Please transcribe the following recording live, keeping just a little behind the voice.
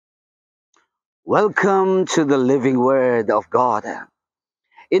Welcome to the living word of God.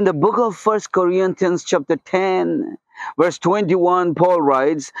 In the book of 1 Corinthians chapter 10, verse 21, Paul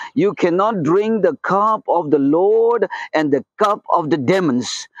writes, "You cannot drink the cup of the Lord and the cup of the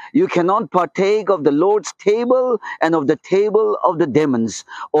demons. You cannot partake of the Lord's table and of the table of the demons.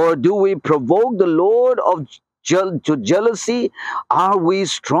 Or do we provoke the Lord to jealousy? Are we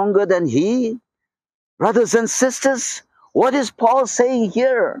stronger than he?" Brothers and sisters, what is Paul saying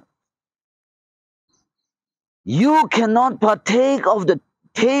here? You cannot partake of the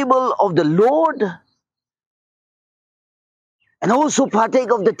table of the Lord and also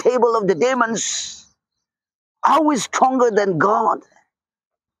partake of the table of the demons. Are we stronger than God?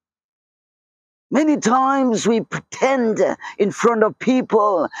 Many times we pretend in front of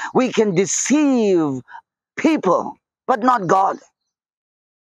people we can deceive people, but not God.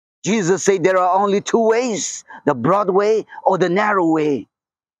 Jesus said there are only two ways, the broad way or the narrow way.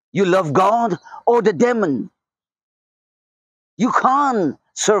 You love God or the demon. You can't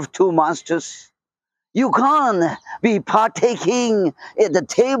serve two masters. You can't be partaking at the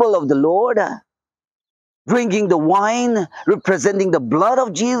table of the Lord, drinking the wine representing the blood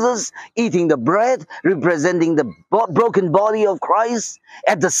of Jesus, eating the bread representing the broken body of Christ,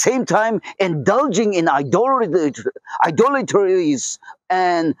 at the same time indulging in idolatries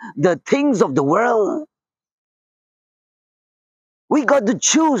and the things of the world. We got to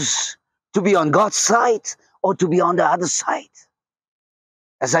choose to be on God's side or to be on the other side.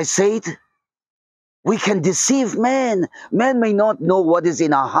 As I said, we can deceive man. Man may not know what is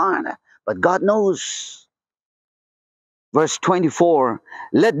in our heart, but God knows. Verse 24,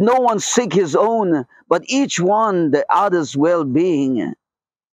 "Let no one seek his own, but each one the other's well-being."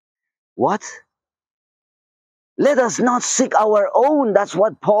 What? Let us not seek our own, that's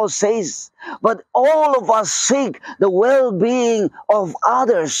what Paul says, but all of us seek the well-being of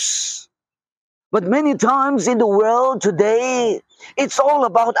others. But many times in the world today, it's all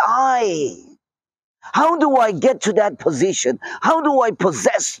about I. How do I get to that position? How do I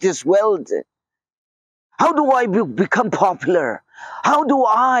possess this wealth? How do I become popular? How do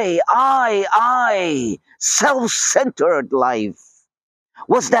self-centered life?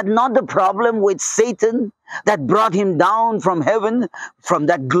 Was that not the problem with Satan that brought him down from heaven, from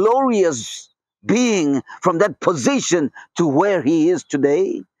that glorious being, from that position to where he is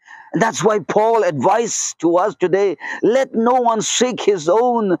today? And that's why Paul advised to us today, let no one seek his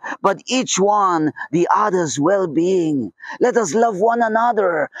own, but each one the other's well-being. Let us love one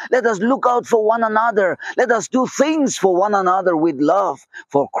another. Let us look out for one another. Let us do things for one another with love.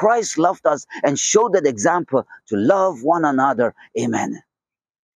 For Christ loved us and showed that example to love one another. Amen.